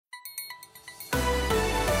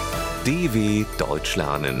DW Deutsch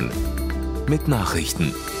lernen mit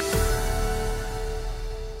Nachrichten.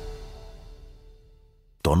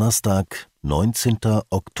 Donnerstag, 19.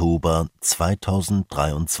 Oktober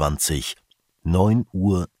 2023, 9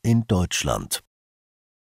 Uhr in Deutschland.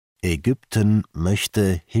 Ägypten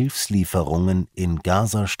möchte Hilfslieferungen in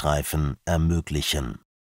Gazastreifen ermöglichen.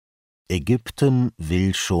 Ägypten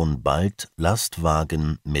will schon bald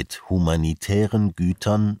Lastwagen mit humanitären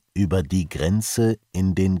Gütern über die Grenze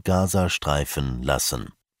in den Gazastreifen lassen.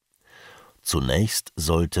 Zunächst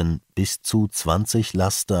sollten bis zu 20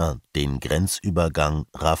 Laster den Grenzübergang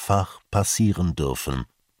Rafah passieren dürfen,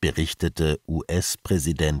 berichtete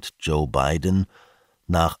US-Präsident Joe Biden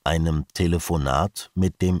nach einem Telefonat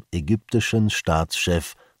mit dem ägyptischen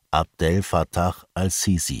Staatschef Abdel Fattah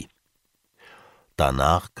al-Sisi.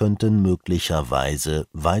 Danach könnten möglicherweise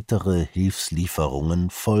weitere Hilfslieferungen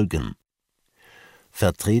folgen.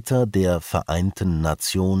 Vertreter der Vereinten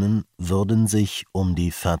Nationen würden sich um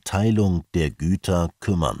die Verteilung der Güter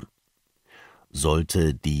kümmern.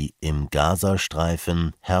 Sollte die im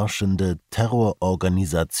Gazastreifen herrschende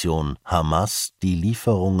Terrororganisation Hamas die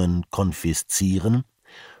Lieferungen konfiszieren,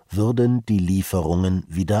 würden die Lieferungen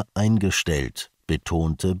wieder eingestellt,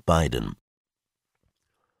 betonte Biden.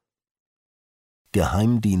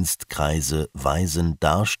 Geheimdienstkreise weisen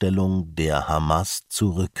Darstellung der Hamas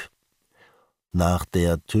zurück. Nach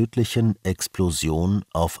der tödlichen Explosion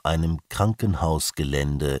auf einem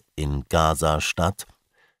Krankenhausgelände in Gaza-Stadt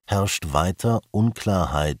herrscht weiter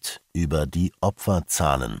Unklarheit über die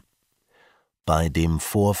Opferzahlen. Bei dem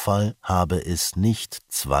Vorfall habe es nicht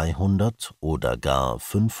 200 oder gar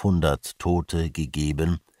 500 Tote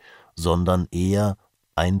gegeben, sondern eher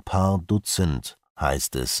ein paar Dutzend,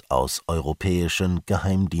 heißt es aus europäischen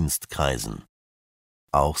Geheimdienstkreisen.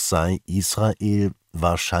 Auch sei Israel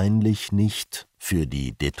wahrscheinlich nicht für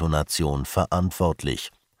die Detonation verantwortlich.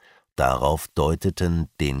 Darauf deuteten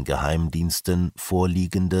den Geheimdiensten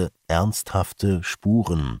vorliegende ernsthafte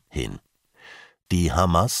Spuren hin. Die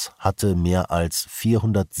Hamas hatte mehr als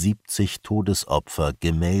 470 Todesopfer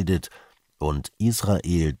gemeldet und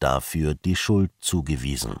Israel dafür die Schuld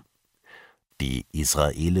zugewiesen. Die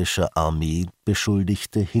israelische Armee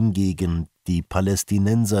beschuldigte hingegen die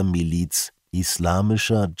Palästinensermiliz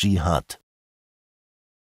Islamischer Dschihad.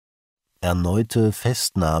 Erneute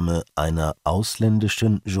Festnahme einer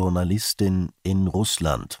ausländischen Journalistin in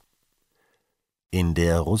Russland. In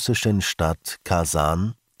der russischen Stadt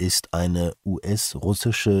Kasan ist eine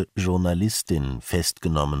US-russische Journalistin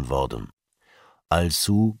festgenommen worden.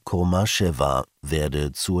 Alsu Kurmaschewa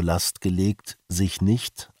werde zur Last gelegt, sich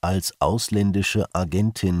nicht als ausländische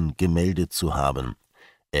Agentin gemeldet zu haben,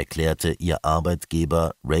 erklärte ihr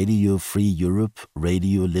Arbeitgeber Radio Free Europe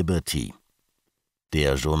Radio Liberty.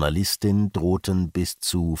 Der Journalistin drohten bis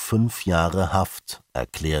zu 5 Jahre Haft,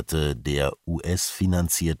 erklärte der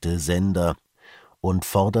US-finanzierte Sender und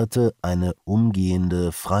forderte eine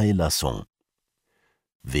umgehende Freilassung.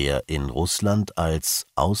 Wer in Russland als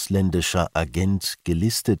ausländischer Agent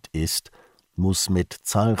gelistet ist, muss mit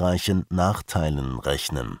zahlreichen Nachteilen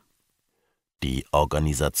rechnen. Die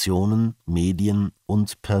Organisationen, Medien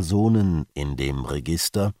und Personen in dem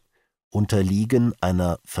Register unterliegen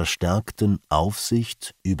einer verstärkten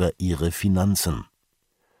Aufsicht über ihre Finanzen.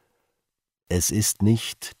 Es ist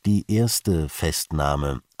nicht die erste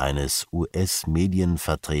Festnahme eines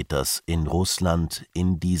US-Medienvertreters in Russland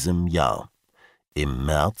in diesem Jahr. Im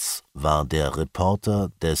März war der Reporter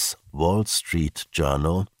des Wall Street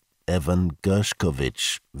Journal Evan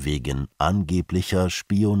Gershkovich wegen angeblicher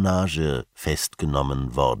Spionage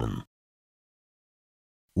festgenommen worden.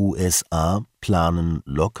 USA planen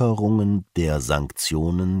Lockerungen der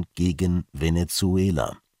Sanktionen gegen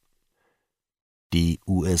Venezuela. Die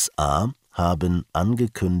USA haben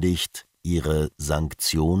angekündigt, ihre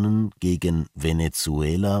Sanktionen gegen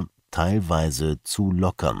Venezuela teilweise zu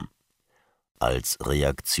lockern. Als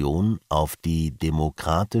Reaktion auf die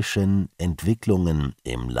demokratischen Entwicklungen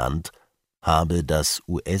im Land habe das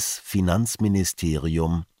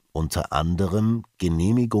US-Finanzministerium unter anderem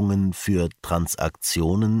Genehmigungen für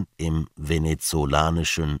Transaktionen im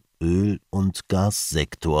venezolanischen Öl- und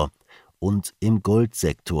Gassektor und im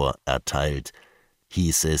Goldsektor erteilt,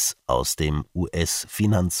 hieß es aus dem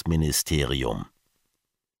US-Finanzministerium.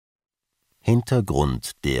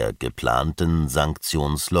 Hintergrund der geplanten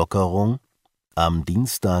Sanktionslockerung: Am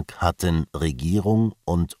Dienstag hatten Regierung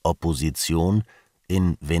und Opposition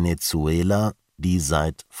in Venezuela die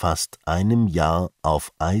seit fast einem Jahr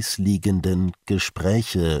auf Eis liegenden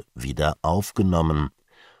Gespräche wieder aufgenommen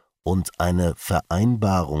und eine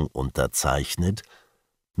Vereinbarung unterzeichnet,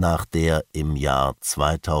 nach der im Jahr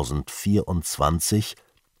 2024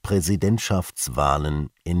 Präsidentschaftswahlen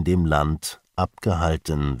in dem Land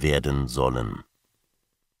abgehalten werden sollen.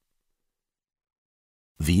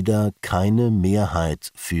 Wieder keine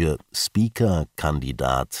Mehrheit für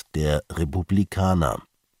Speaker-Kandidat der Republikaner.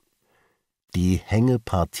 Die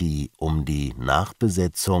Hängepartie um die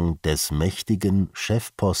Nachbesetzung des mächtigen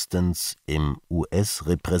Chefpostens im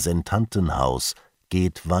US-Repräsentantenhaus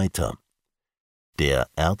geht weiter. Der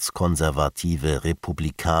erzkonservative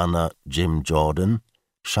Republikaner Jim Jordan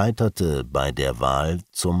scheiterte bei der Wahl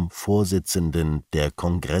zum Vorsitzenden der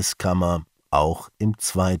Kongresskammer auch im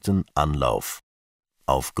zweiten Anlauf.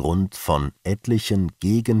 Aufgrund von etlichen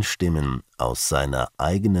Gegenstimmen aus seiner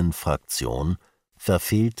eigenen Fraktion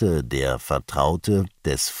verfehlte der Vertraute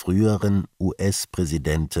des früheren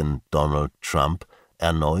US-Präsidenten Donald Trump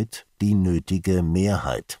erneut die nötige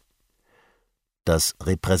Mehrheit. Das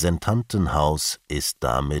Repräsentantenhaus ist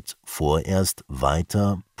damit vorerst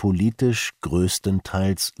weiter politisch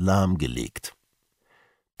größtenteils lahmgelegt.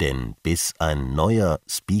 Denn bis ein neuer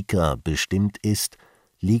Speaker bestimmt ist,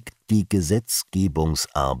 liegt die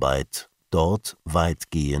Gesetzgebungsarbeit dort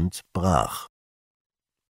weitgehend brach.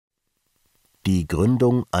 Die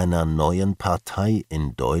Gründung einer neuen Partei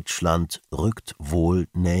in Deutschland rückt wohl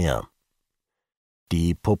näher.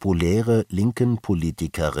 Die populäre linken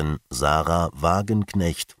Politikerin Sarah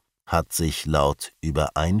Wagenknecht hat sich laut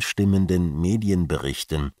übereinstimmenden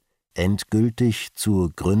Medienberichten endgültig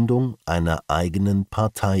zur Gründung einer eigenen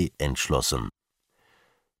Partei entschlossen.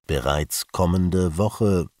 Bereits kommende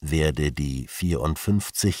Woche werde die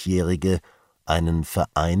 54-Jährige einen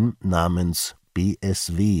Verein namens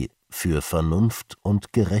BSW für Vernunft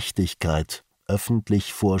und Gerechtigkeit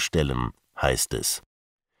öffentlich vorstellen, heißt es.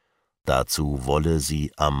 Dazu wolle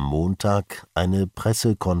sie am Montag eine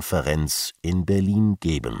Pressekonferenz in Berlin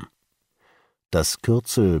geben. Das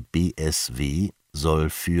Kürzel BSW soll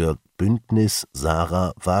für Bündnis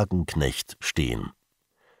Sarah Wagenknecht stehen.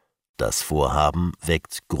 Das Vorhaben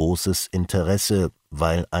weckt großes Interesse,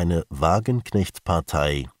 weil eine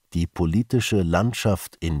Wagenknecht-Partei die politische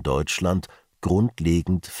Landschaft in Deutschland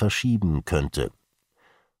grundlegend verschieben könnte.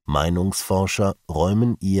 Meinungsforscher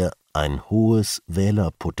räumen ihr ein hohes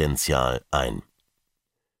Wählerpotenzial ein.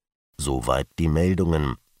 Soweit die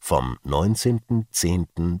Meldungen vom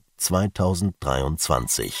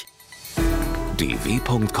 19.10.2023.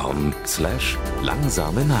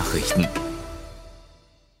 dw.com/langsame Nachrichten